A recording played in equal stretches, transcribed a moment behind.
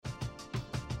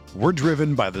We're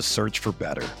driven by the search for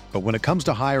better. But when it comes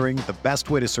to hiring, the best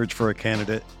way to search for a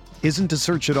candidate isn't to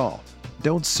search at all.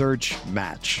 Don't search,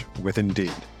 match with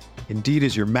Indeed. Indeed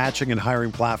is your matching and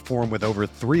hiring platform with over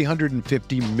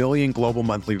 350 million global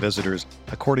monthly visitors,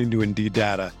 according to Indeed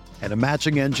data, and a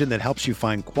matching engine that helps you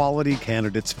find quality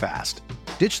candidates fast.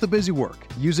 Ditch the busy work.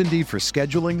 Use Indeed for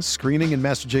scheduling, screening, and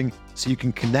messaging so you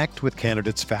can connect with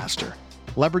candidates faster.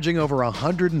 Leveraging over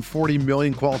 140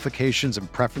 million qualifications and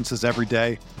preferences every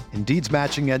day, Indeed's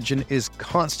matching engine is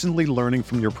constantly learning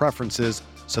from your preferences,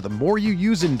 so the more you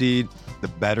use Indeed, the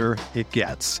better it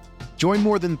gets. Join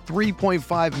more than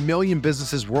 3.5 million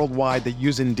businesses worldwide that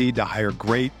use Indeed to hire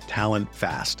great talent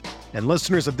fast. And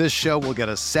listeners of this show will get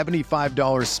a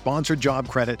 $75 sponsored job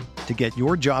credit to get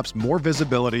your jobs more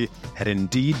visibility at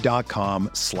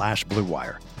Indeed.com/Blue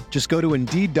Wire. Just go to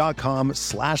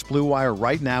Indeed.com/Blue Wire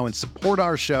right now and support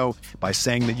our show by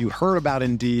saying that you heard about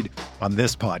Indeed on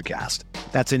this podcast.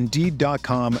 That's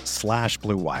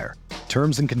Indeed.com/Blue Wire.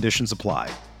 Terms and conditions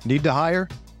apply. Need to hire?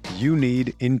 You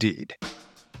need Indeed.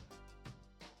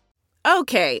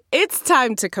 Okay, it's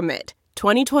time to commit.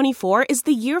 2024 is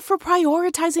the year for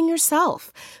prioritizing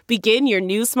yourself. Begin your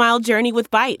new smile journey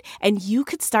with Byte, and you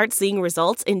could start seeing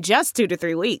results in just 2 to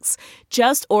 3 weeks.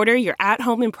 Just order your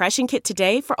at-home impression kit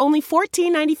today for only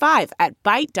 $14.95 at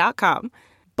Byte.com.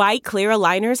 Byte Clear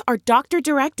aligners are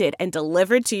doctor-directed and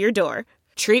delivered to your door.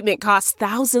 Treatment costs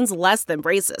thousands less than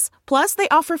braces. Plus, they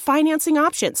offer financing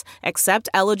options, accept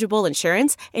eligible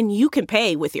insurance, and you can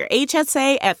pay with your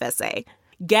HSA FSA.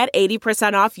 Get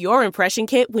 80% off your impression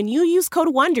kit when you use code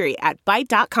WONDERY at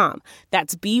Byte.com.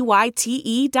 That's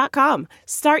BYTE.com.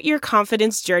 Start your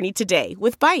confidence journey today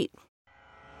with Byte.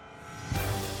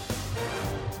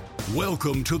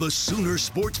 Welcome to the Sooner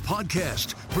Sports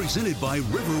Podcast, presented by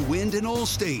Riverwind and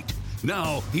Allstate.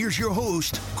 Now, here's your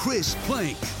host, Chris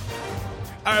Plank.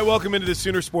 All right, welcome into the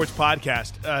Sooner Sports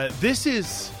Podcast. This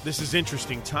is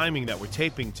interesting timing that we're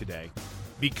taping today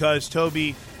because,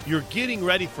 Toby, you're getting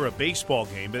ready for a baseball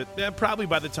game, but probably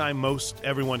by the time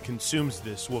everyone consumes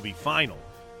this will be final.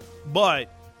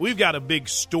 But we've got a big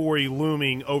story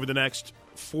looming over the next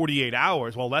 48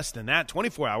 hours, well, less than that,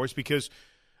 24 hours, because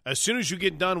as soon as you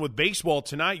get done with baseball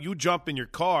tonight, you jump in your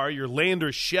car, your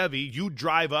Lander Chevy, you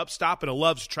drive up, stop at a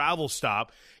Love's Travel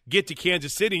stop, get to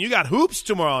Kansas City, and you got hoops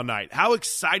tomorrow night. How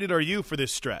excited are you for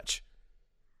this stretch?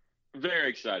 Very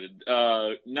excited.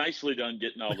 Nicely done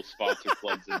getting all the sponsor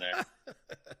plugs in there.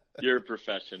 You're a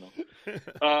professional.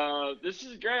 This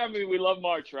is great. I mean, we love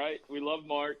March, right? We love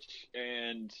March,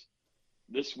 and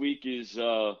this week is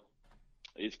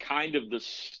kind of the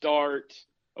start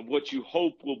of what you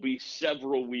hope will be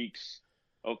several weeks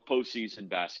of postseason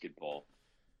basketball.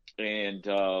 And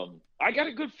I got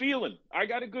a good feeling.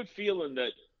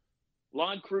 That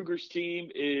Lon Kruger's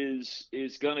team is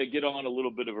going to get on a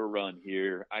little bit of a run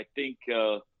here. I think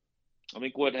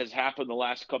what has happened the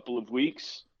last couple of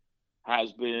weeks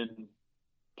has been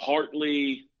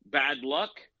partly bad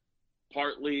luck,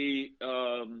 partly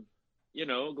a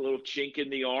little chink in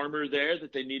the armor there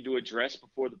that they need to address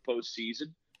before the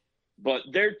postseason. But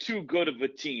they're too good of a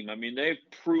team. I mean, they've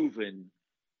proven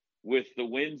with the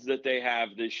wins that they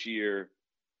have this year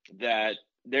that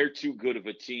they're too good of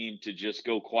a team to just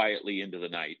go quietly into the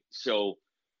night. So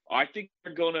I think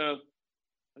they're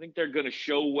gonna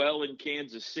show well in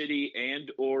Kansas City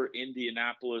and or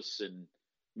Indianapolis, and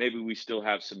maybe we still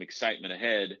have some excitement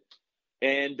ahead.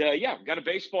 And got a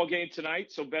baseball game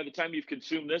tonight. So by the time you've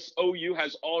consumed this, OU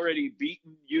has already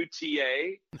beaten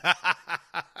UTA.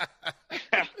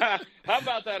 How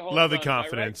about that whole love the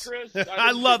confidence, right, Chris?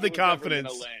 I love the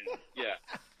confidence. Yeah.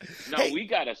 No, we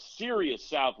got a serious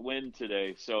south wind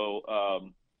today.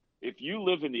 So if you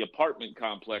live in the apartment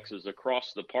complexes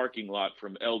across the parking lot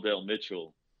from Eldale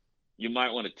Mitchell, you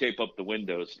might want to tape up the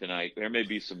windows tonight. There may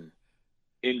be some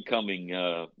incoming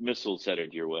missiles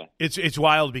headed your way. It's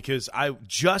wild because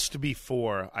just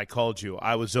before I called you,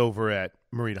 I was over at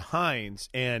Marita Hines,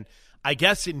 and I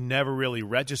guess it never really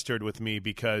registered with me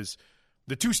because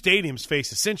the two stadiums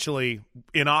face essentially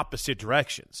in opposite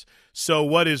directions. So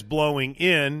what is blowing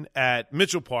in at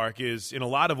Mitchell Park is in a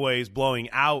lot of ways blowing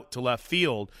out to left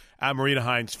field at Marita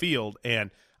Hines Field.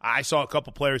 And I saw a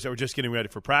couple players that were just getting ready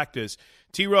for practice.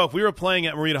 T-Row, if we were playing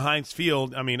at Marita Hines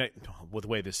Field, I mean, with the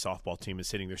way this softball team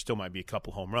is hitting, there still might be a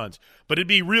couple home runs. But it'd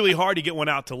be really hard to get one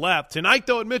out to left. Tonight,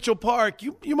 though, at Mitchell Park,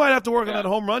 you might have to work on that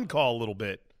home run call a little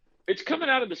bit. It's coming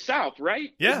out of the south,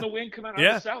 right? Yeah. Isn't the wind coming out of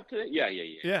the south today?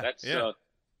 Yeah. I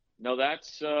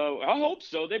hope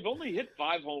so. They've only hit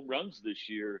 5 home runs this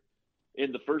year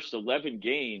in the first 11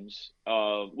 games,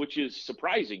 which is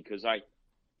surprising because I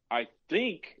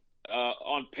think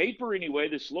on paper anyway,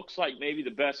 this looks like maybe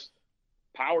the best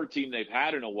power team they've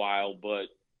had in a while, but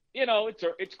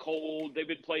it's cold. They've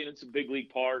been playing in some big league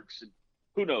parks, and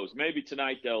who knows? Maybe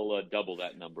tonight they'll double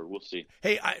that number. We'll see.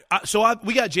 Hey,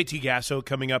 we got JT Gasso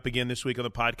coming up again this week on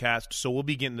the podcast, so we'll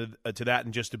be getting to that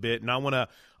in just a bit. And I want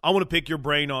to pick your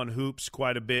brain on hoops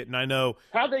quite a bit. And I know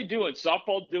how they doing.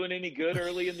 Softball doing any good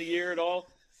early in the year at all?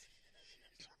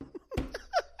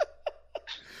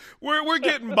 We're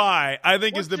getting by, I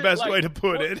think is the best way to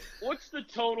put it. What's the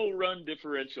total run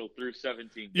differential through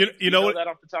 17? You know what? That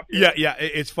off the top of your head? Yeah.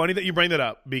 It's funny that you bring that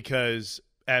up because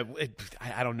I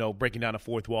don't know, breaking down a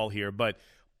fourth wall here, but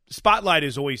Spotlight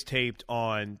is always taped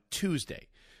on Tuesday.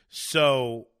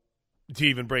 So to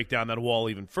even break down that wall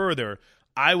even further,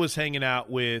 I was hanging out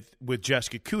with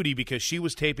Jessica Cootie because she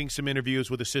was taping some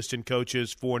interviews with assistant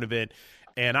coaches for an event,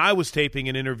 and I was taping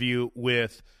an interview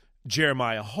with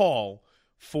Jeremiah Hall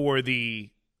for the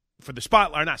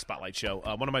Spotlight, or not Spotlight show.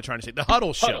 What am I trying to say? The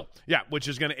Huddle show. Yeah, which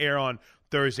is going to air on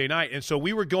Thursday night. And so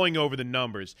we were going over the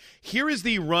numbers. Here is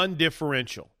the run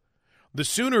differential. The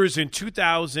Sooners in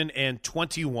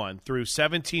 2021 through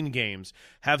 17 games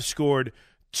have scored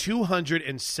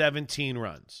 217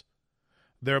 runs.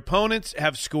 Their opponents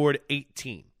have scored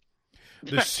 18.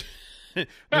 The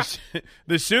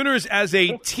Sooners as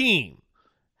a team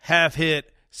have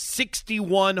hit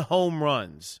 61 home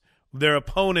runs. Their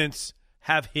opponents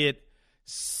have hit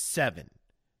 7.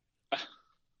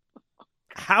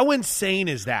 How insane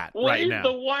is that right now? Wave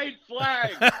the white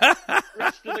flag,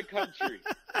 rest of the country.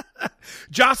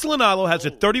 Jocelyn Alo has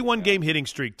a 31-game hitting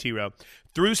streak, T-Row.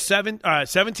 Through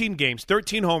 17 games,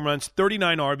 13 home runs,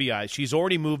 39 RBIs. She's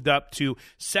already moved up to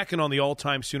second on the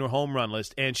all-time Sooner home run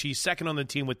list, and she's second on the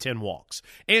team with 10 walks.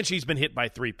 And she's been hit by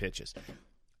 3 pitches.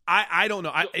 I don't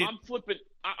know. I'm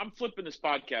flipping this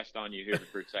podcast on you here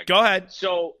for a second. Go ahead.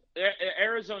 So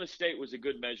Arizona State was a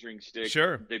good measuring stick.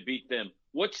 Sure. They beat them.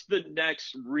 What's the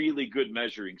next really good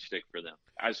measuring stick for them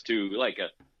as to like a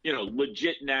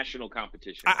legit national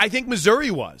competition? I think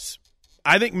Missouri was.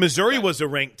 I think Missouri was a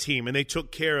ranked team, and they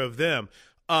took care of them.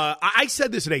 I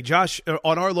said this today, Josh,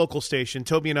 on our local station.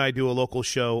 Toby and I do a local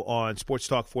show on Sports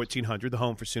Talk 1400, the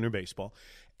home for Sooner baseball.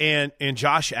 And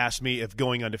Josh asked me if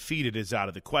going undefeated is out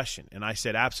of the question. And I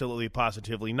said absolutely,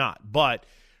 positively not. But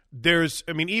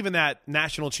even that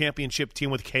national championship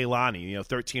team with Kaylani,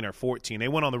 13 or 14, they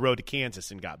went on the road to Kansas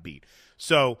and got beat.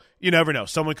 So you never know.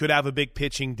 Someone could have a big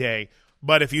pitching day.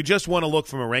 But if you just want to look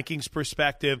from a rankings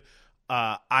perspective,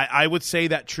 I would say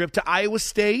that trip to Iowa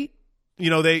State,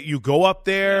 you go up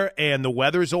there and the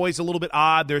weather's always a little bit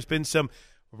odd. There's been some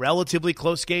relatively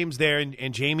close games there,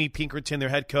 and Jamie Pinkerton, their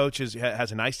head coach,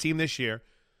 has a nice team this year.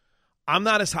 I'm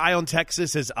not as high on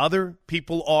Texas as other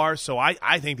people are, so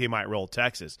I think they might roll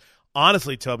Texas.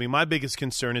 Honestly, Toby, my biggest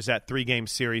concern is that 3-game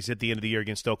series at the end of the year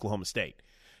against Oklahoma State.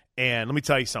 And let me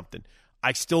tell you something.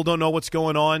 I still don't know what's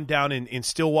going on down in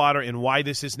Stillwater and why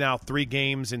this is now 3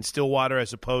 games in Stillwater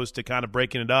as opposed to kind of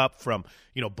breaking it up from,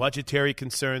 budgetary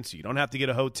concerns. So you don't have to get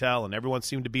a hotel, and everyone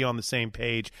seemed to be on the same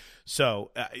page.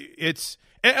 So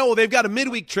they've got a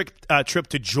midweek trip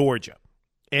to Georgia.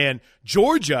 And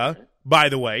Georgia, by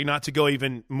the way, not to go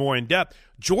even more in depth,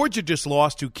 Georgia just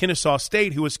lost to Kennesaw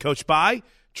State, who was coached by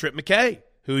Trip McKay,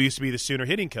 who used to be the Sooner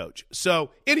hitting coach. So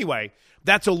anyway,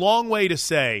 that's a long way to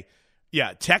say,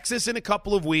 yeah, Texas in a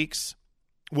couple of weeks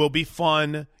will be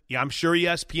fun. Yeah, I'm sure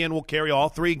ESPN will carry all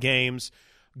 3 games.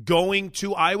 Going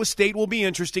to Iowa State will be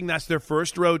interesting. That's their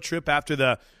first road trip after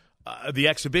the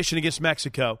exhibition against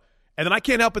Mexico. And then I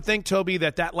can't help but think, Toby,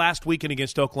 that last weekend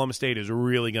against Oklahoma State is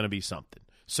really going to be something.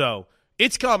 So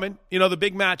it's coming, the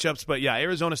big matchups. But, yeah,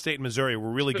 Arizona State and Missouri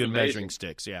were really good measuring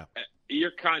sticks, yeah.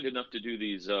 You're kind enough to do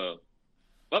these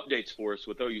updates for us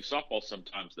with OU softball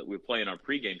sometimes that we play in our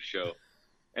pregame show.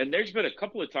 And there's been a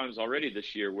couple of times already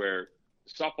this year where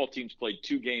softball teams played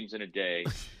 2 games in a day.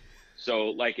 So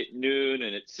like at noon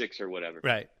and at 6 or whatever.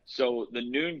 Right. So the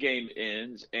noon game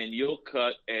ends and you'll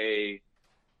cut a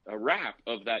wrap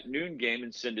of that noon game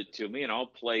and send it to me, and I'll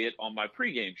play it on my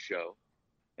pregame show.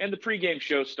 And the pregame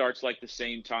show starts like the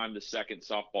same time the second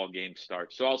softball game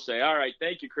starts. So I'll say, all right,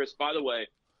 thank you, Chris. By the way,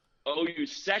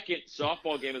 OU's second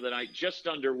softball game of the night just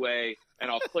underway,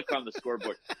 and I'll click on the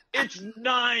scoreboard. It's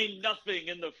 9-0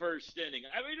 in the first inning.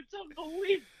 I mean, it's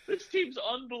unbelievable. This team's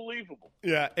unbelievable.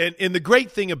 Yeah, and the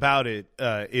great thing about it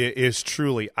is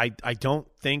truly, I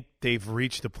don't think they've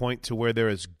reached the point to where they're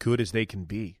as good as they can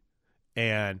be.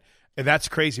 And that's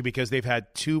crazy because they've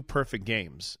had 2 perfect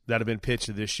games that have been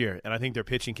pitched this year, and I think their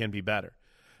pitching can be better.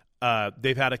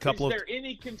 They've had a couple of – Is there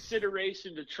any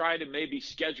consideration to try to maybe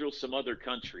schedule some other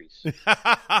countries?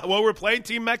 Well, we're playing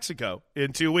Team Mexico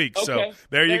in 2 weeks, okay. so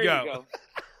there you go.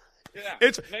 Yeah,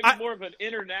 It's maybe more of an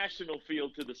international feel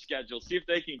to the schedule. See if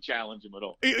they can challenge them at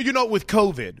all. With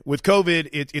COVID,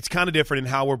 it's kind of different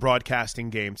in how we're broadcasting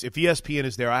games. If ESPN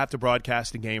is there, I have to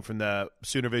broadcast a game from the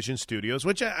Sooner Vision studios,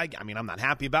 which I mean I'm not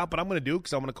happy about, but I'm going to do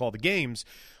because I'm going to call the games.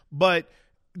 But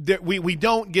we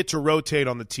don't get to rotate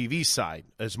on the TV side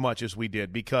as much as we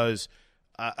did because.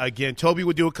 Again, Toby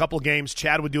would do a couple games,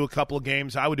 Chad would do a couple of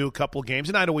games, I would do a couple of games,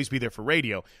 and I'd always be there for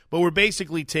radio. But we're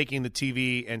basically taking the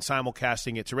TV and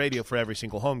simulcasting it to radio for every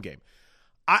single home game.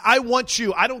 I want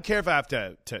you – I don't care if I have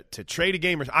to trade a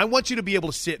game or – I want you to be able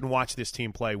to sit and watch this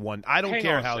team play one. I don't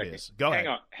care how it is. Go ahead.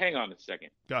 Hang on a second.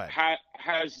 Go ahead.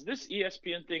 Has this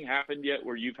ESPN thing happened yet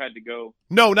where you've had to go –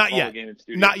 No, not yet.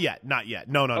 Not yet.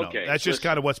 No. Okay, That's just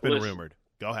kind of what's been rumored.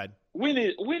 Go ahead. When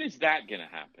is that going to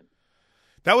happen?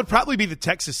 That would probably be the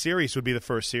Texas series would be the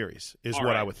first series is all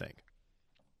what right. I would think.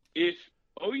 If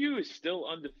OU is still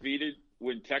undefeated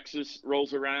when Texas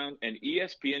rolls around and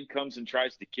ESPN comes and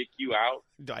tries to kick you out,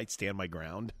 I'd stand my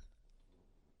ground.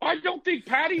 I don't think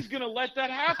Patty's going to let that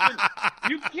happen.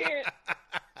 You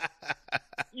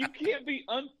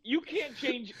can't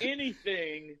change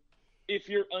anything if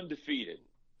you're undefeated,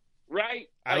 right?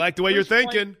 I like the way you're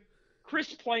thinking.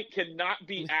 Chris Plank cannot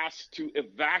be asked to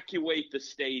evacuate the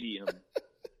stadium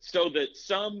so that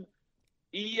some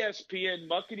ESPN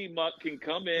muckety-muck can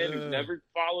come in who's never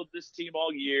followed this team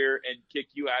all year and kick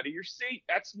you out of your seat.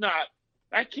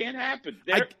 That can't happen.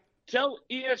 Tell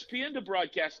ESPN to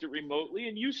broadcast it remotely,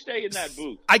 and you stay in that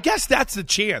booth. I guess that's the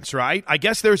chance, right? I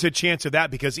guess there's a chance of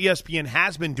that because ESPN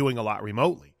has been doing a lot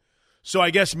remotely. So I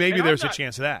guess maybe there's a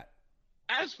chance of that.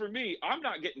 As for me, I'm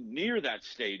not getting near that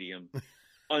stadium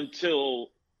until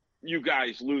you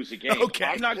guys lose a game. Okay.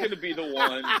 I'm not going to be the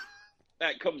one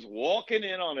that comes walking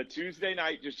in on a Tuesday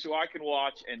night just so I can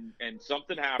watch and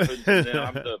something happens and then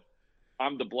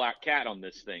I'm the black cat on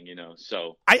this thing,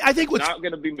 So I think what's not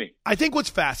going to be me. I think what's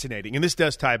fascinating, and this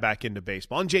does tie back into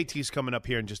baseball, and JT's coming up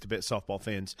here in just a bit, softball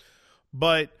fans,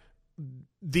 but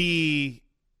the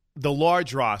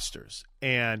large rosters,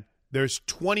 and there's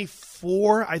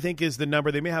 24, I think is the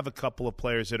number. They may have a couple of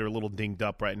players that are a little dinged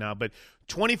up right now, but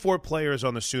 24 players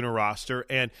on the Sooner roster,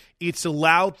 and it's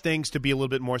allowed things to be a little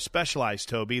bit more specialized,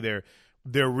 Toby. They're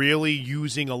really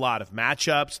using a lot of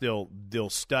matchups. They'll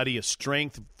study a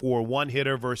strength for one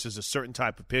hitter versus a certain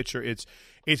type of pitcher. It's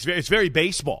very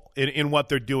baseball in what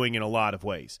they're doing in a lot of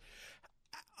ways.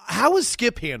 How has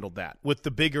Skip handled that with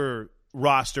the bigger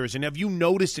rosters, and have you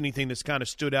noticed anything that's kind of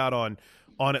stood out on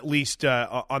at least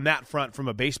on that front from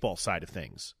a baseball side of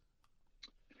things?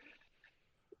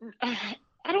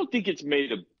 I don't think it's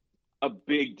made a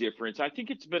big difference. I think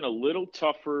it's been a little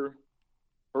tougher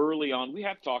early on. We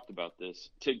have talked about this,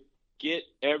 to get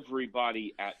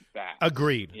everybody at bat.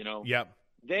 Agreed. Yep.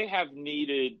 They've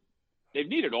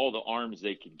needed all the arms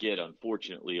they could get,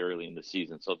 unfortunately, early in the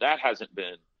season. So that hasn't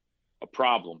been a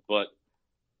problem. But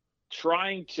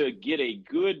trying to get a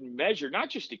good measure,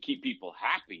 not just to keep people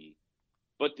happy,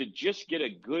 but to just get a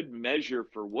good measure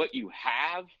for what you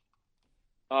have,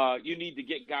 you need to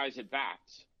get guys at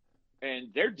bats, and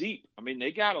they're deep. I mean,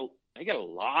 they got a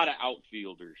lot of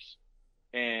outfielders,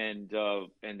 and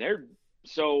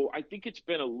so I think it's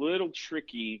been a little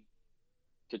tricky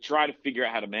to try to figure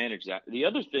out how to manage that. The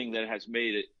other thing that has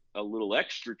made it a little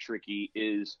extra tricky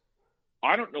is,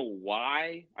 I don't know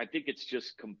why. I think it's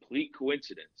just complete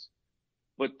coincidence,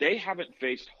 but they haven't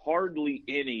faced hardly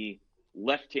any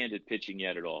left-handed pitching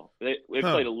yet at all. They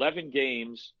played 11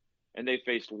 games, and they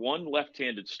faced one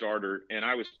left-handed starter, and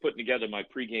I was putting together my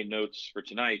pregame notes for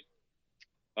tonight.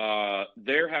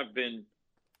 There have been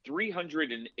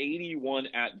 381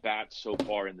 at-bats so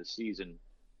far in the season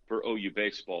for OU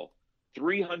baseball.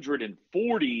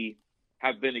 340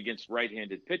 have been against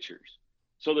right-handed pitchers.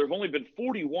 So there have only been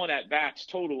 41 at-bats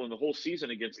total in the whole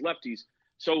season against lefties.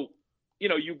 So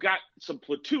you've got some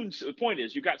platoons. The point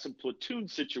is, you've got some platoon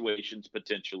situations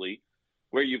potentially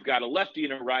where you've got a lefty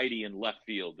and a righty in left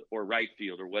field or right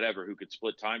field or whatever who could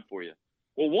split time for you.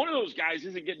 Well, one of those guys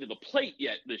isn't getting to the plate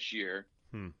yet this year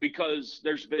because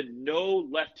there's been no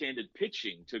left-handed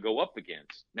pitching to go up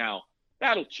against. Now,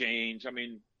 that'll change. I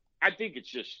mean, I think it's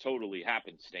just totally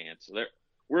happenstance.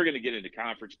 We're going to get into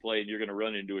conference play, and you're going to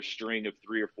run into a string of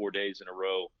 3 or 4 days in a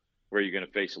row where you're going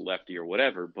to face a lefty or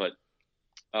whatever. But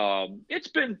it's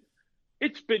been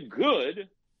good.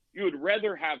 You would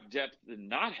rather have depth than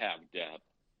not have depth,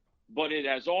 but it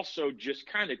has also just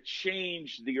kind of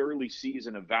changed the early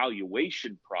season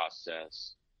evaluation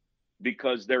process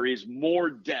because there is more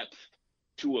depth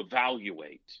to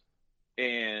evaluate.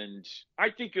 And I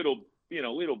think it'll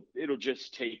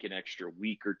just take an extra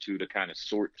week or two to kind of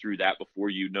sort through that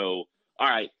before all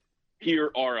right,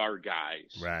 here are our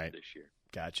guys right this year.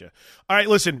 Gotcha. All right,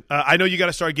 listen, I know you got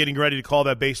to start getting ready to call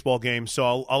that baseball game,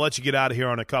 so I'll let you get out of here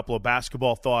on a couple of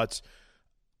basketball thoughts.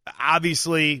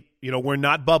 Obviously, we're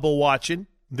not bubble watching.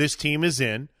 This team is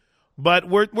in, but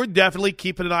we're definitely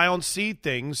keeping an eye on seed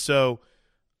things. So,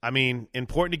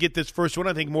 important to get this first one,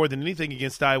 I think, more than anything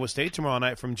against Iowa State tomorrow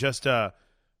night from just a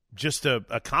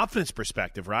confidence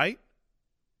perspective, right?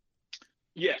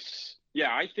 Yes. Yeah,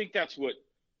 I think that's what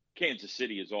Kansas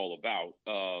City is all about.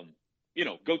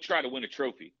 Go try to win a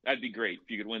trophy. That'd be great if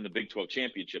you could win the Big 12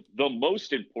 championship. The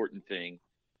most important thing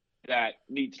that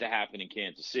needs to happen in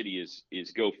Kansas City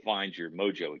is go find your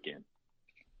mojo again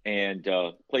and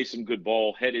play some good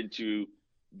ball, head into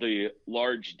the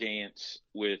large dance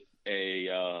with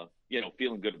a,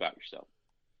 feeling good about yourself.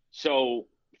 So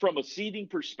from a seeding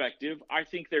perspective, I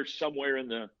think they're somewhere in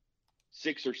the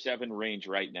 6 or 7 range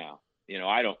right now.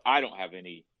 I don't have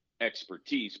any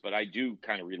expertise, but I do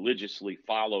kind of religiously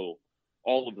follow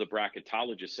all of the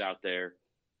bracketologists out there,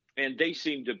 and they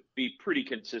seem to be pretty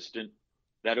consistent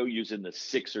that OU's in the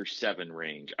 6 or 7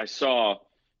 range. I saw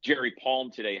Jerry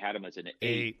Palm today had him as an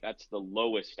 8. That's the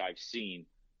lowest I've seen.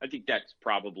 I think that's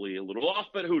probably a little off,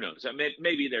 but who knows?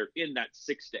 Maybe they're in that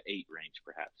 6 to 8 range,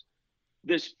 perhaps.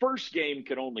 This first game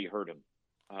can only hurt them.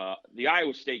 The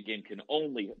Iowa State game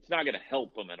it's not going to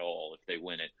help them at all if they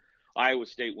win it. Iowa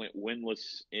State went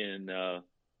winless in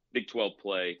Big 12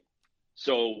 play.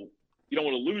 So you don't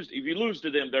want to lose. If you lose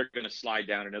to them, they're going to slide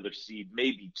down another seed,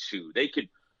 maybe 2.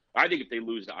 I think if they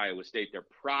lose to Iowa State, they're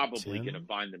probably going to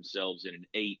find themselves in an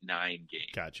 8-9 game.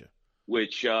 Gotcha.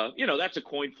 Which, that's a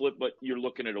coin flip, but you're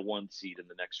looking at a 1 seed in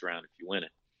the next round if you win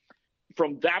it.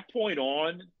 From that point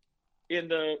on in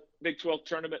the Big 12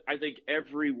 tournament, I think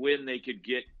every win they could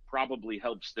get probably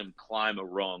helps them climb a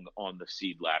rung on the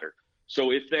seed ladder.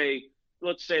 So if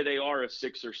let's say they are a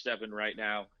 6 or 7 right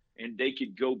now, and they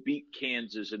could go beat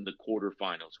Kansas in the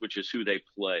quarterfinals, which is who they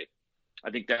play, I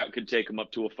think that could take them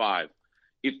up to a 5.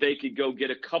 If they could go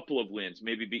get a couple of wins,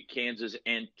 maybe beat Kansas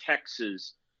and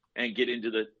Texas and get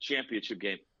into the championship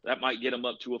game, that might get them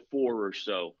up to a 4 or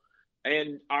so.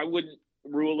 And I wouldn't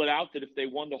rule it out that if they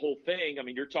won the whole thing,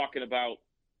 you're talking about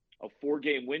a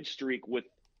 4-game win streak with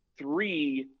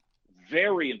 3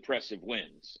 very impressive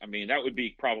wins. That would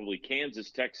be probably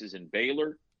Kansas, Texas, and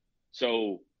Baylor.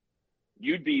 So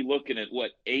you'd be looking at,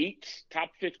 8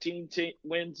 top 15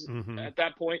 wins at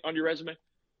that point on your resume?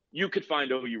 You could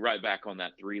find OU right back on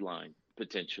that 3 line,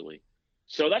 potentially.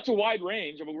 So that's a wide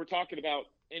range. We're talking about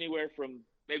anywhere from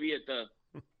maybe at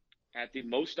the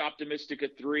most optimistic a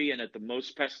 3 and at the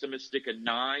most pessimistic a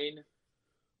 9.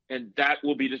 And that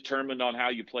will be determined on how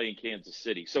you play in Kansas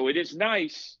City. So it is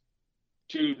nice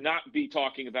to not be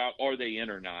talking about are they in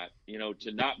or not,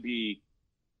 to not be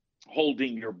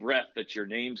holding your breath that your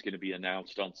name's going to be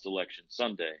announced on Selection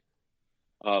Sunday.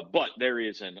 But there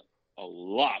is an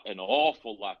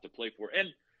awful lot to play for. And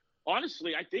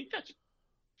honestly, I think that's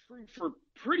true for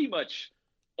pretty much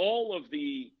all of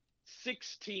the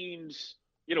 6 teams.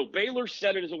 Baylor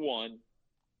set it as a 1.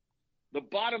 The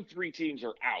bottom 3 teams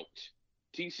are out: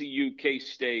 TCU,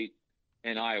 K-State,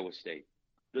 and Iowa State.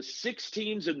 The 6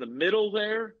 teams in the middle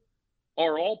there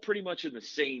are all pretty much in the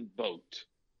same boat.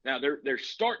 Now they're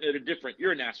starting at a different.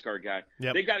 You're a NASCAR guy.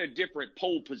 Yep. They got a different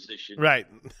pole position, right?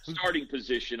 Starting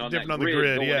position on different that on the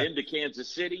grid going yeah. into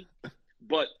Kansas City.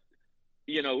 But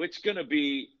it's going to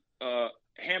be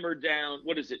hammered down.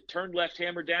 What is it? Turn left,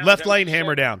 hammer down. Left lane,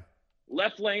 hammer down.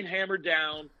 Left lane, hammer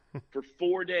down for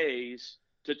 4 days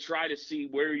to try to see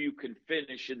where you can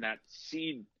finish in that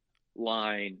seed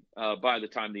line by the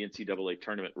time the NCAA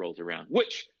tournament rolls around,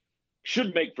 which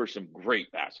should make for some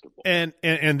great basketball. And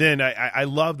then I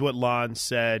loved what Lon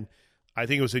said. I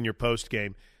think it was in your post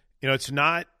game. It's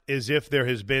not as if there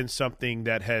has been something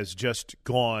that has just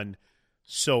gone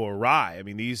so awry.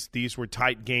 These were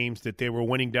tight games that they were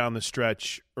winning down the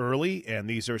stretch early, and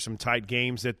these are some tight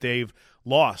games that they've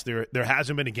lost. There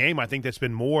hasn't been a game, I think, that's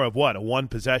been more of a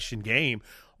 1-possession game,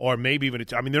 or maybe even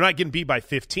they're not getting beat by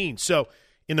 15. So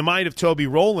in the mind of Toby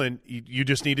Rowland, you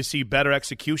just need to see better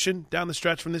execution down the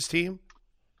stretch from this team?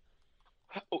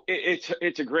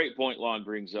 It's a great point Lon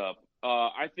brings up.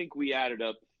 I think we added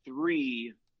up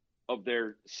 3 of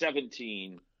their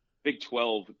 17 Big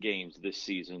 12 games this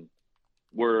season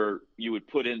where you would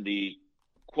put in the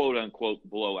quote-unquote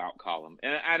blowout column.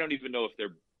 And I don't even know if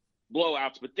they're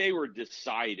blowouts, but they were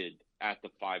decided at the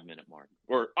 5-minute mark.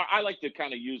 Or I like to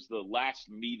kind of use the last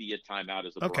media timeout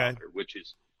as a barometer, which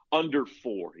is under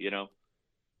 4,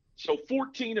 So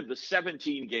 14 of the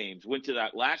 17 games went to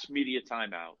that last media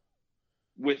timeout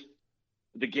with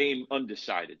the game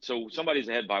undecided. So somebody's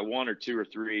ahead by 1 or 2 or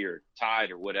 3 or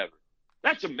tied or whatever.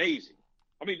 That's amazing.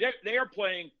 They are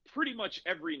playing pretty much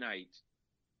every night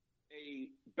a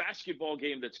basketball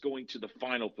game that's going to the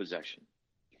final possession.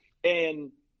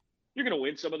 And you're going to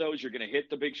win some of those. You're going to hit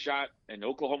the big shot. And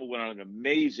Oklahoma went on an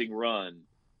amazing run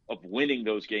of winning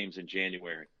those games in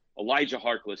January. Elijah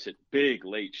Harkless hit big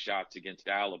late shots against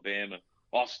Alabama.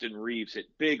 Austin Reeves hit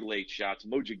big late shots.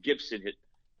 Moja Gibson hit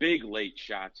big late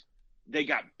shots. They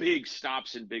got big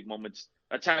stops in big moments.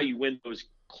 That's how you win those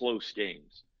close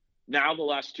games. Now, the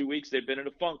last 2 weeks, they've been in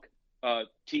a funk.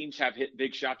 Teams have hit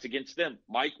big shots against them.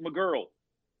 Mike McGurl,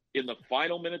 in the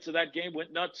final minutes of that game,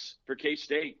 went nuts for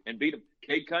K-State and beat him.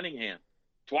 Cade Cunningham,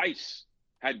 twice,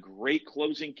 had great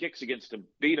closing kicks against him,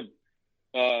 beat him.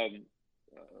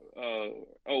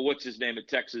 What's his name at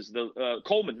Texas?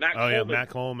 Coleman, Matt Coleman. Yeah, Matt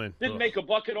Coleman. Didn't make a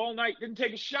bucket all night, didn't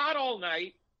take a shot all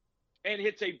night, and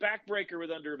hits a backbreaker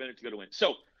with under a minute to go to win.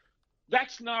 So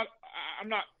that's not – I'm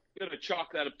not going to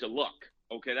chalk that up to luck,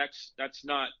 okay? That's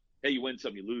not, hey, you win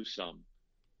some, you lose some.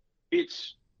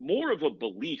 It's more of a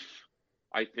belief,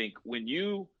 I think, when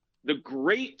the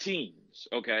great teams,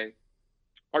 okay,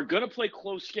 are going to play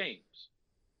close games,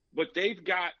 but they've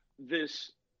got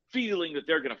this feeling that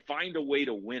they're going to find a way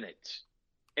to win it.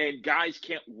 And guys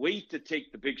can't wait to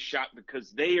take the big shot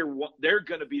because they're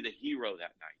going to be the hero that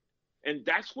night. And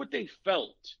that's what they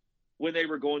felt when they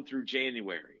were going through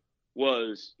January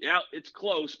was, yeah, it's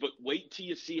close, but wait till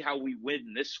you see how we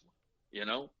win this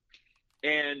one,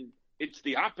 And it's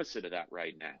the opposite of that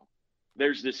right now.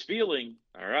 There's this feeling,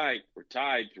 all right, we're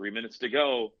tied, 3 minutes to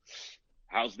go.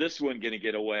 How's this one going to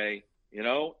get away?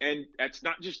 And that's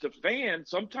not just a fan.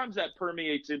 Sometimes that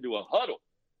permeates into a huddle,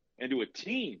 into a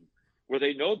team where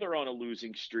they know they're on a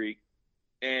losing streak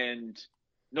and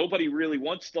nobody really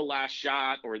wants the last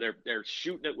shot, or they're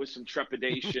shooting it with some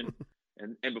trepidation.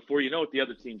 and before you know it, the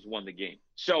other team's won the game.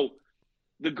 So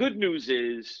the good news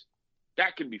is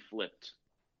that can be flipped.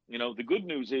 The good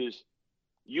news is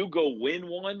you go win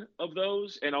one of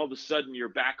those, and all of a sudden you're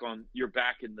back in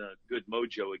the good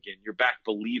mojo again. You're back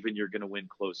believing you're going to win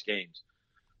close games.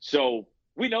 So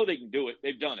we know they can do it.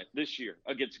 They've done it this year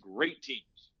against great teams.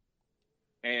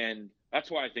 And that's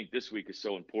why I think this week is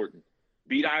so important.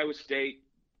 Beat Iowa State,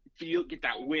 get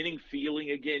that winning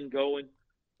feeling again going.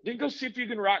 Then go see if you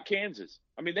can rock Kansas.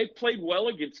 I mean, they've played well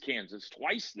against Kansas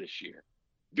twice this year.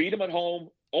 Beat them at home,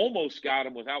 almost got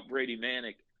them without Brady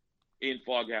Manick in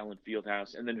Fog Allen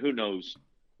Fieldhouse. And then who knows,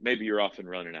 maybe you're off and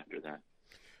running after that.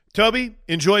 Toby,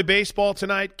 enjoy baseball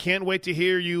tonight. Can't wait to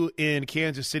hear you in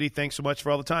Kansas City. Thanks so much for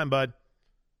all the time, bud.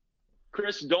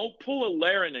 Chris, don't pull a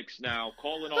larynx now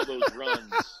calling all those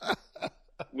runs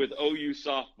with OU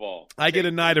softball. I get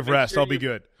a night of rest. I'll be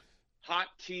good. Hot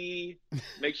tea.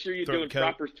 Make sure you're doing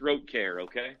proper throat care,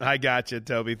 okay? I got you,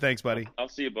 Toby. Thanks, buddy. I'll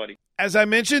see you, buddy. As I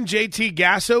mentioned, JT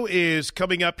Gasso is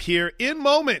coming up here in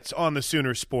moments on the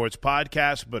Sooner Sports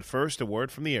Podcast. But first, a word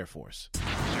from the Air Force.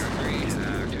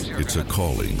 It's a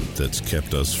calling that's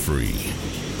kept us free.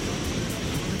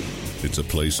 It's a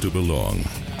place to belong.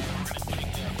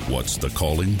 What's the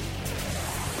calling?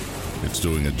 It's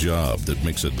doing a job that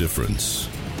makes a difference.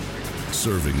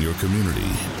 Serving your community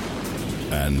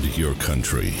and your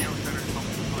country.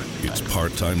 It's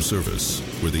part-time service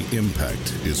where the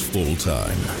impact is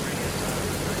full-time.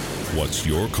 What's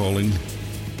your calling?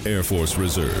 Air Force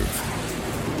Reserve.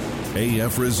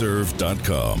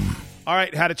 AFReserve.com. All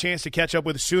right, had a chance to catch up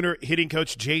with Sooner hitting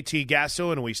coach JT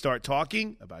Gasso, and we start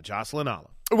talking about Jocelyn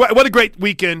Olive. What a great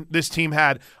weekend this team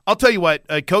had. I'll tell you what,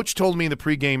 Coach told me in the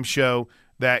pregame show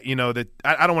that, that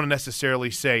I don't want to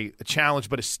necessarily say a challenge,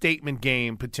 but a statement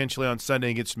game potentially on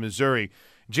Sunday against Missouri.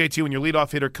 JT, when your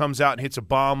leadoff hitter comes out and hits a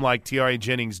bomb like T.R.A.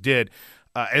 Jennings did,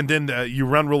 and then you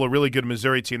run-roll a really good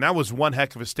Missouri team, that was one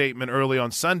heck of a statement early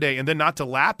on Sunday, and then not to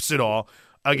lapse it all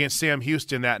against Sam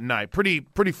Houston that night. Pretty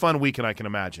fun weekend, I can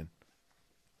imagine.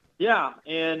 Yeah,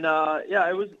 and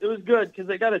it was good because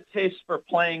they got a taste for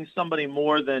playing somebody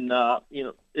more than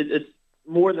it's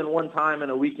more than one time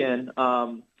in a weekend,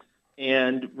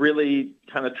 and really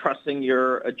kind of trusting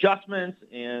your adjustments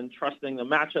and trusting the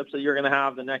matchups that you're going to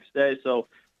have the next day. So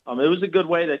it was a good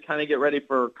way to kind of get ready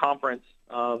for conference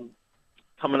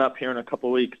coming up here in a couple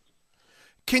of weeks.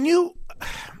 Can you?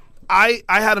 I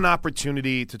had an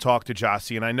opportunity to talk to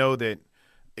Jossie, and I know that.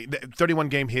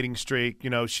 31-game hitting streak.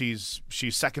 She's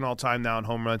second all-time now in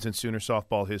home runs in Sooner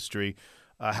softball history,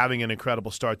 having an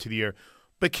incredible start to the year.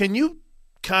 But can you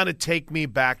kind of take me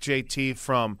back, JT,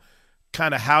 from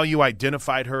kind of how you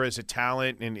identified her as a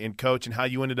talent and coach and how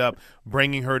you ended up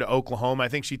bringing her to Oklahoma? I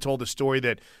think she told a story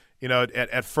that,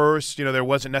 at first, there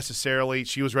wasn't necessarily –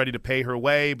 she was ready to pay her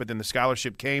way, but then the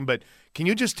scholarship came. But can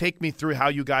you just take me through how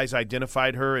you guys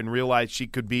identified her and realized she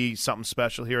could be something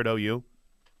special here at OU?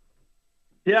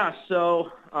 Yeah, so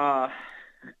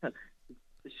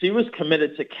she was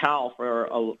committed to Cal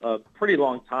for a pretty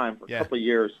long time, for a couple of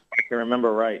years, if I can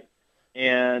remember right.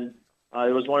 And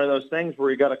it was one of those things where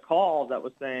he got a call that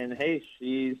was saying, hey,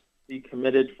 she's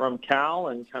decommitted from Cal,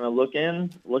 and kind of looking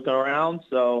around.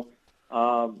 So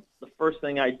the first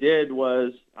thing I did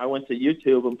was I went to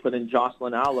YouTube and put in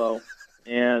Jocelyn Allo,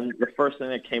 and the first thing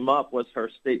that came up was her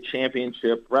state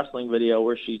championship wrestling video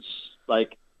where she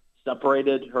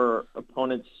separated her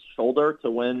opponent's shoulder to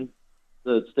win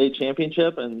the state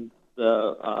championship and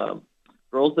the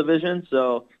girls division.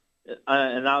 So,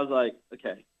 and I was like,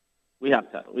 okay, we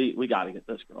got to get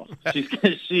this girl.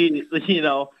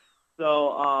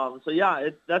 So yeah,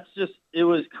 it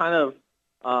was kind of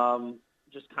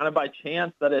just kind of by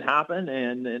chance that it happened,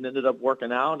 and it ended up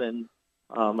working out. And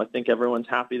I think everyone's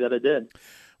happy that it did.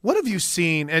 What have you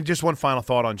seen, and just one final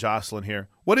thought on Jocelyn here,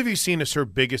 what have you seen as her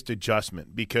biggest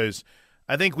adjustment? Because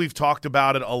I think we've talked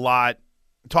about it a lot,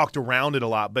 talked around it a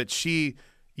lot, but she,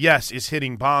 yes, is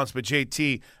hitting bombs, but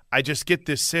JT, I just get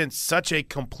this sense, such a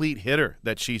complete hitter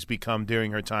that she's become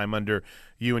during her time under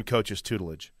you and Coach's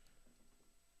tutelage.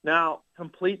 Now,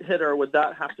 complete hitter, would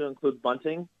that have to include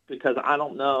bunting? Because I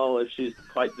don't know if she's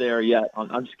quite there yet.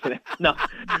 I'm just kidding. No,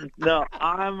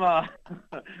 I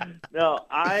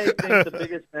think the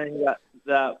biggest thing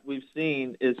that we've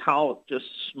seen is how just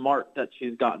smart that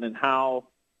she's gotten and how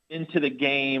into the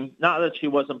game, not that she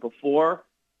wasn't before,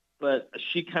 but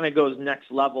she kind of goes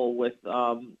next level with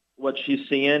what she's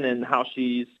seeing and how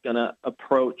she's going to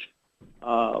approach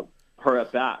her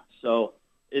at bat. So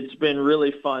it's been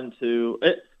really fun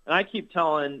and I keep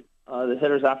telling the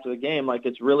hitters after the game,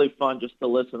 it's really fun just to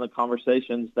listen to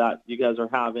conversations that you guys are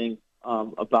having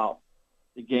about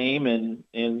the game and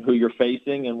who you're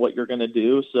facing and what you're going to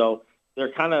do. So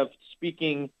they're kind of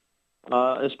speaking,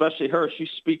 especially her,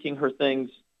 she's speaking her things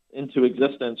into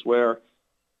existence where,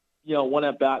 one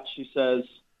at bat, she says,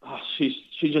 oh, she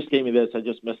just gave me this, I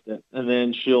just missed it. And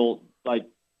then she'll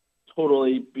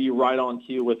totally be right on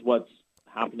cue with what's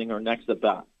happening her next at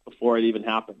bat before it even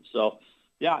happens. So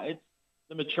yeah, it's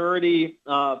the maturity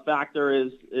factor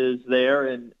is there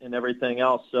and everything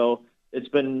else. So it's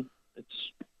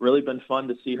really been fun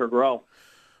to see her grow.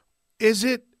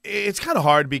 It's kind of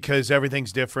hard because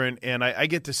everything's different, and I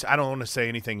get this. I don't want to say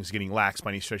anything's getting lax by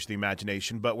any stretch of the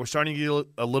imagination, but we're starting to get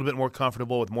a little bit more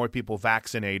comfortable with more people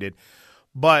vaccinated.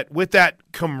 But with that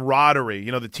camaraderie,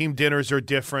 the team dinners are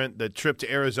different. The trip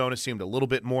to Arizona seemed a little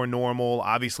bit more normal.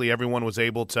 Obviously, everyone was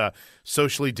able to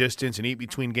socially distance and eat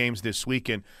between games this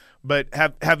weekend. But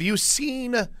have you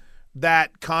seen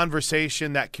that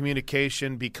conversation, that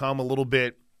communication become a little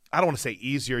bit, I don't want to say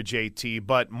easier, JT,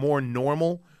 but more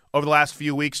normal over the last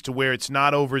few weeks, to where it's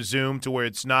not over Zoom, to where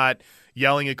it's not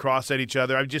yelling across at each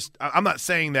other? I'm not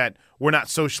saying that we're not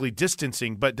socially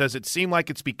distancing, but does it seem like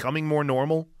it's becoming more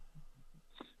normal?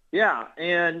 Yeah,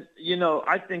 and,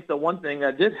 I think the one thing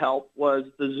that did help was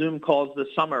the Zoom calls this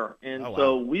summer. And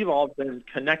so we've all been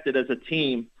connected as a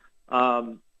team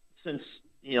since,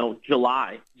 June,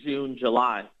 July.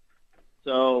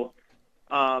 So,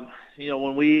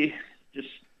 when we just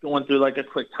going through a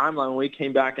quick timeline, when we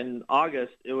came back in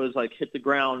August, it was hit the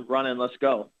ground running, let's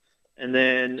go. And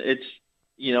then it's,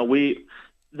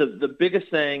 the biggest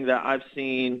thing that I've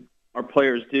seen our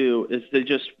players do is they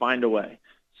just find a way.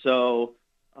 So,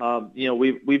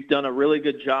 we've done a really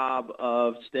good job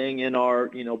of staying in our,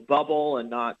 bubble and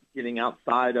not getting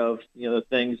outside of, the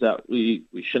things that we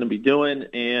shouldn't be doing.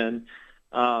 And,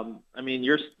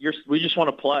 we just want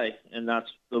to play. And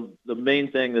that's the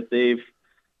main thing that they've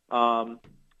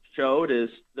showed is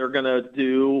they're going to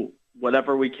do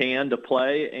whatever we can to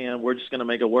play, and we're just going to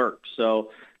make it work.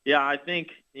 So, yeah, I think,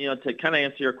 to kind of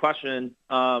answer your question,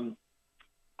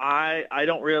 I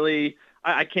don't really –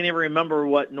 I can't even remember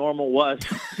what normal was,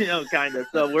 kind of.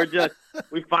 So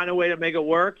we find a way to make it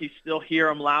work. You still hear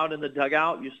them loud in the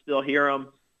dugout. You still hear them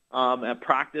at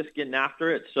practice getting after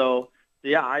it. So,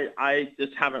 yeah, I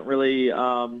just haven't really,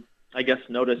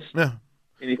 noticed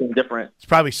anything different. It's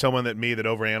probably someone that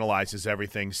overanalyzes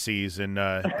everything, sees, and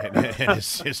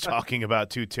is talking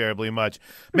about too terribly much.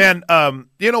 Man,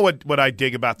 what I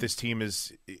dig about this team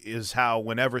is how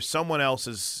whenever someone else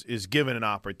is given an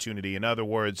opportunity, in other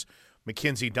words,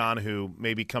 Mackenzie Donahue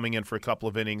maybe coming in for a couple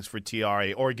of innings for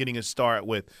TRA, or getting a start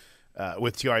with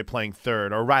TRA playing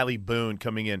third, or Riley Boone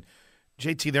coming in.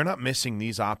 JT, they're not missing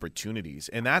these opportunities,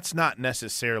 and that's not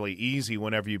necessarily easy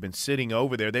whenever you've been sitting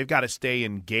over there. They've got to stay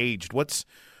engaged. What's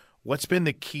been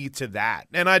the key to that?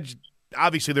 And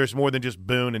obviously there's more than just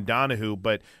Boone and Donahue,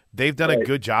 but they've done a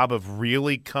good job of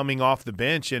really coming off the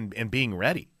bench and being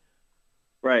ready.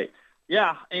 Right.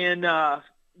 Yeah, and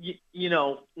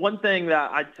one thing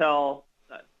that I tell,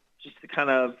 just to kind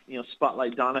of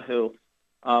spotlight Donahue,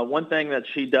 one thing that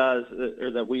she does,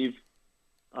 or that we've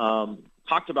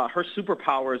talked about, her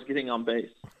superpower is getting on base.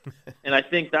 And I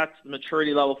think that's the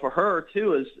maturity level for her,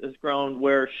 too, has grown,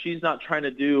 where she's not trying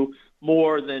to do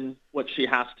more than what she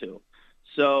has to.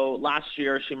 So last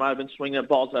year, she might have been swinging at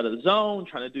balls out of the zone,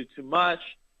 trying to do too much,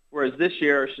 whereas this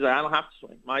year, she's like, I don't have to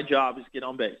swing. My job is get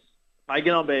on base. If I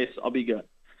get on base, I'll be good.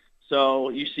 So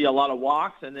you see a lot of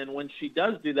walks, and then when she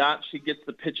does do that, she gets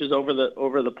the pitches over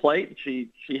the plate, and she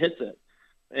hits it.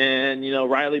 And,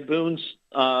 Riley Boone's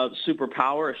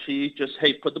superpower, she just,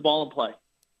 hey, put the ball in play.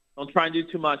 Don't try and do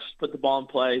too much. Just put the ball in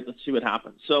play. Let's see what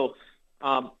happens. So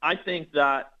I think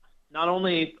that not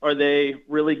only are they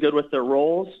really good with their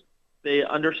roles, they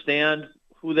understand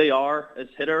who they are as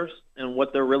hitters and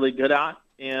what they're really good at.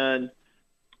 And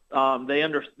they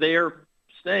are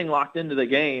staying locked into the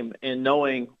game and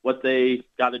knowing what they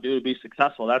got to do to be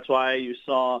successful. That's why you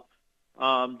saw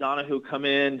Donahue come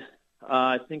in,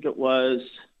 I think it was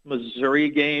Missouri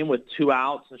game with 2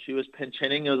 outs, and she was pinch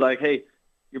hitting. It was like, hey,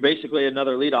 you're basically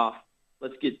another leadoff.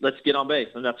 Let's get on base.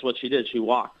 And that's what she did. She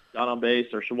walked, got on base,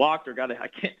 or she walked or got a, I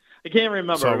can't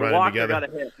remember. Walked or got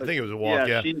a hit. I think it was a walk,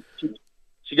 yeah.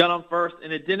 She got on first,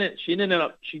 and she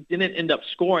didn't end up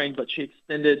scoring, but she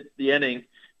extended the inning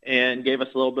and gave us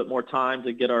a little bit more time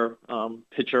to get our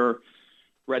pitcher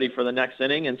ready for the next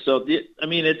inning. And so,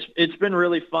 it's been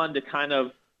really fun to kind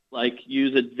of like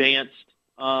use advanced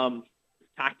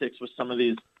tactics with some of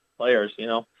these players,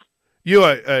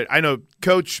 I know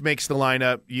Coach makes the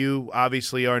lineup. You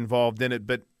obviously are involved in it,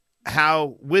 but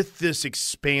how, with this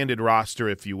expanded roster,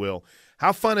 if you will,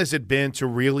 how fun has it been to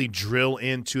really drill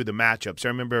into the matchups? I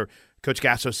remember Coach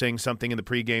Gasso saying something in the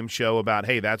pregame show about,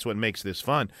 hey, that's what makes this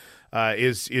fun,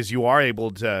 is you are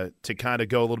able to kind of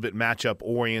go a little bit matchup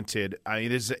oriented. I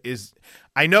mean,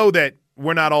 I know that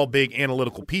we're not all big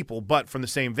analytical people, but from the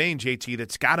same vein, JT,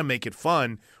 that's got to make it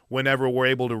fun whenever we're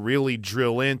able to really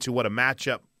drill into what a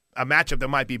matchup that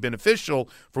might be beneficial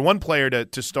for one player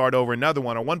to start over another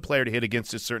one, or one player to hit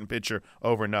against a certain pitcher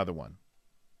over another one.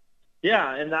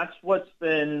 Yeah, and that's what's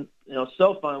been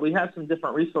so fun. We have some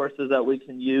different resources that we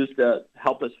can use to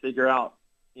help us figure out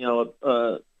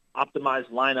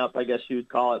optimized lineup, I guess you would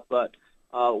call it. But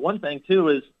one thing too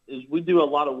is we do a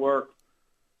lot of work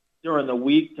during the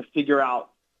week to figure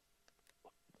out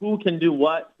who can do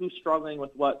what, who's struggling with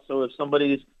what. So if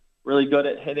somebody's really good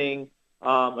at hitting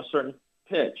a certain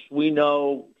pitch, we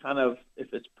know kind of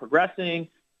if it's progressing,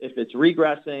 if it's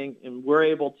regressing, and we're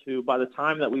able to, by the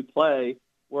time that we play,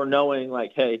 we're knowing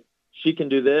like, hey, she can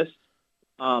do this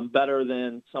better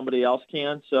than somebody else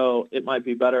can. So it might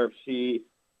be better if she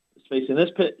is facing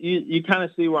this pitch. You kind of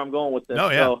see where I'm going with this. Oh,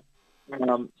 yeah.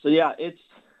 So yeah,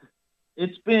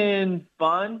 it's been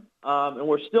fun, and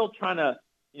we're still trying to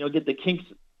get the kinks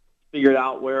figured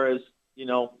out. Whereas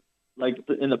like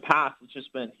in the past, it's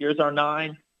just been, here's our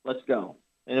 9, let's go.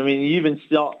 And I mean, you even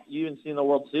see in the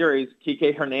World Series,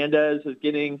 Kike Hernandez is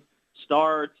getting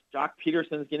starts, Jock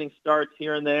Peterson's getting starts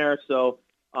here and there. So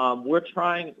we'd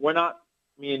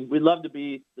love to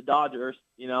be the Dodgers,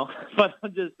 but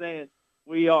I'm just saying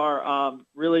we are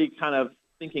really kind of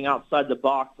thinking outside the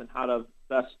box and how to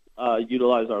best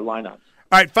utilize our lineups.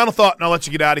 All right, final thought, and I'll let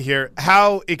you get out of here.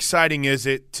 How exciting is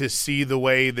it to see the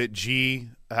way that G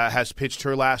has pitched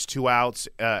her last outings,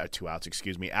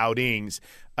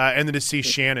 and then to see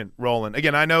Shannon rolling?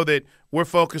 Again, I know that we're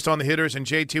focused on the hitters, and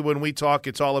JT, when we talk,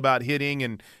 it's all about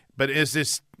hitting. But as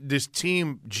this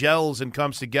team gels and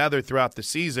comes together throughout the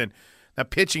season, now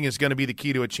pitching is going to be the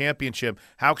key to a championship.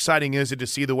 How exciting is it to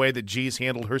see the way that G's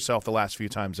handled herself the last few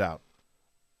times out?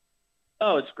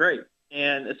 Oh, it's great,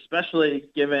 and especially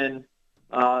given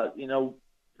kind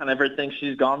of everything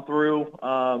she's gone through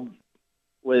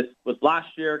with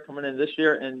last year coming in this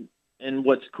year, and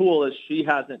what's cool is she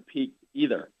hasn't peaked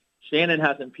either. Shannon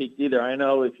hasn't peaked either. I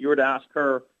know if you were to ask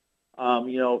her, are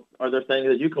there things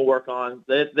that you can work on,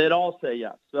 they'd all say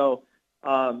yes. So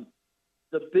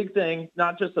the big thing,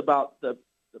 not just about the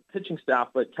pitching staff,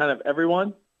 but kind of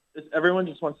everyone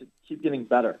just wants to keep getting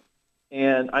better.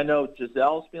 And I know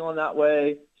Giselle's feeling that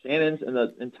way. Shannon's and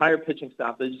the entire pitching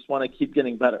staff, they just want to keep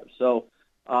getting better. So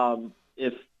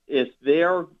if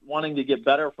they're wanting to get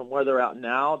better from where they're at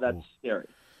now, that's scary.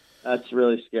 That's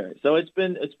really scary. So it's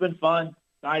been fun,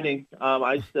 exciting.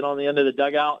 I sit on the end of the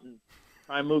dugout and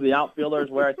try and move the outfielders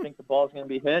where I think the ball's going to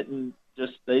be hit, and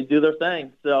just they do their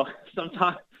thing. So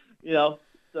sometimes,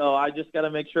 so I just got to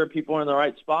make sure people are in the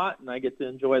right spot, and I get to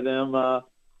enjoy them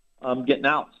getting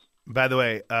outs. By the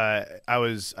way, I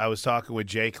was talking with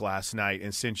Jake last night,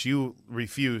 and since you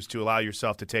refuse to allow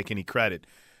yourself to take any credit,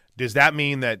 does that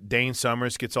mean that Dane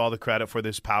Summers gets all the credit for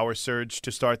this power surge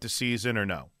to start the season, or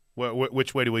no?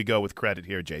 Which way do we go with credit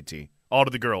here, JT? All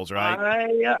to the girls,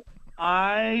 right?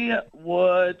 I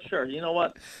would, sure. You know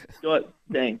what? Go ahead,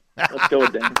 Dane. Let's go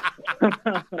with Dane.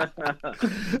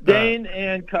 Dane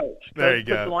and Coach. There you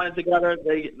go. Put the lines together.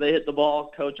 They hit the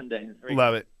ball. Coach and Dane.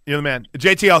 Love it. You're the man.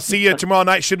 JT, I'll see you tomorrow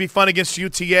night. Should be fun against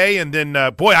UTA. And then,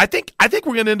 boy, I think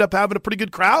we're going to end up having a pretty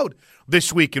good crowd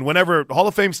this week. And whenever Hall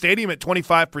of Fame Stadium at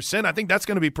 25%, I think that's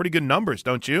going to be pretty good numbers,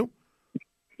 don't you?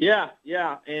 Yeah.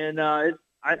 And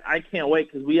I can't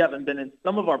wait because we haven't been in.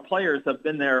 Some of our players have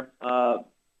been there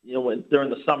during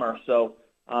the summer. So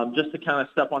just to kind of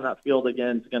step on that field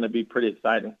again is going to be pretty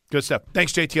exciting. Good stuff.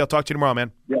 Thanks, JT. I'll talk to you tomorrow,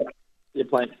 man. Yeah. You're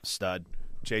playing. Stud.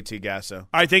 JT Gasso. All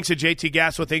right, thanks to JT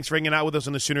Gasso. Thanks for hanging out with us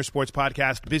on the Sooner Sports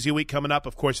Podcast. Busy week coming up.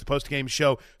 Of course, the post-game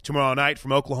show tomorrow night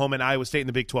from Oklahoma and Iowa State in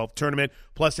the Big 12 tournament.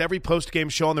 Plus, every post-game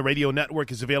show on the radio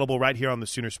network is available right here on the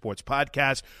Sooner Sports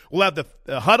Podcast. We'll have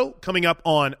the huddle coming up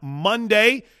on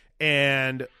Monday,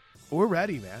 and we're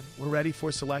ready, man. We're ready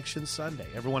for Selection Sunday.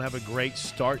 Everyone have a great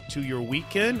start to your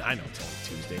weekend. I know it's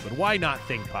only Tuesday, but why not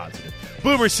think positive?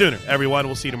 Boomer Sooner, everyone.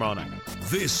 We'll see you tomorrow night.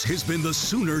 This has been the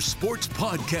Sooner Sports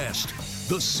Podcast.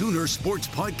 The Sooner Sports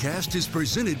Podcast is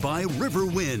presented by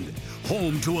Riverwind,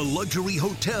 home to a luxury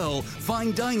hotel,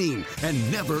 fine dining,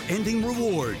 and never-ending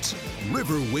rewards.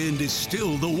 Riverwind is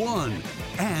still the one.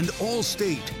 And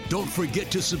Allstate. Don't forget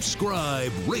to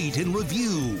subscribe, rate, and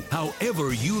review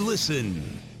however you listen.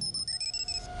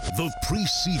 The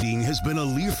preceding has been a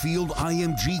Learfield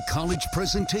IMG College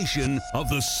presentation of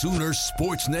the Sooner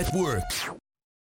Sports Network.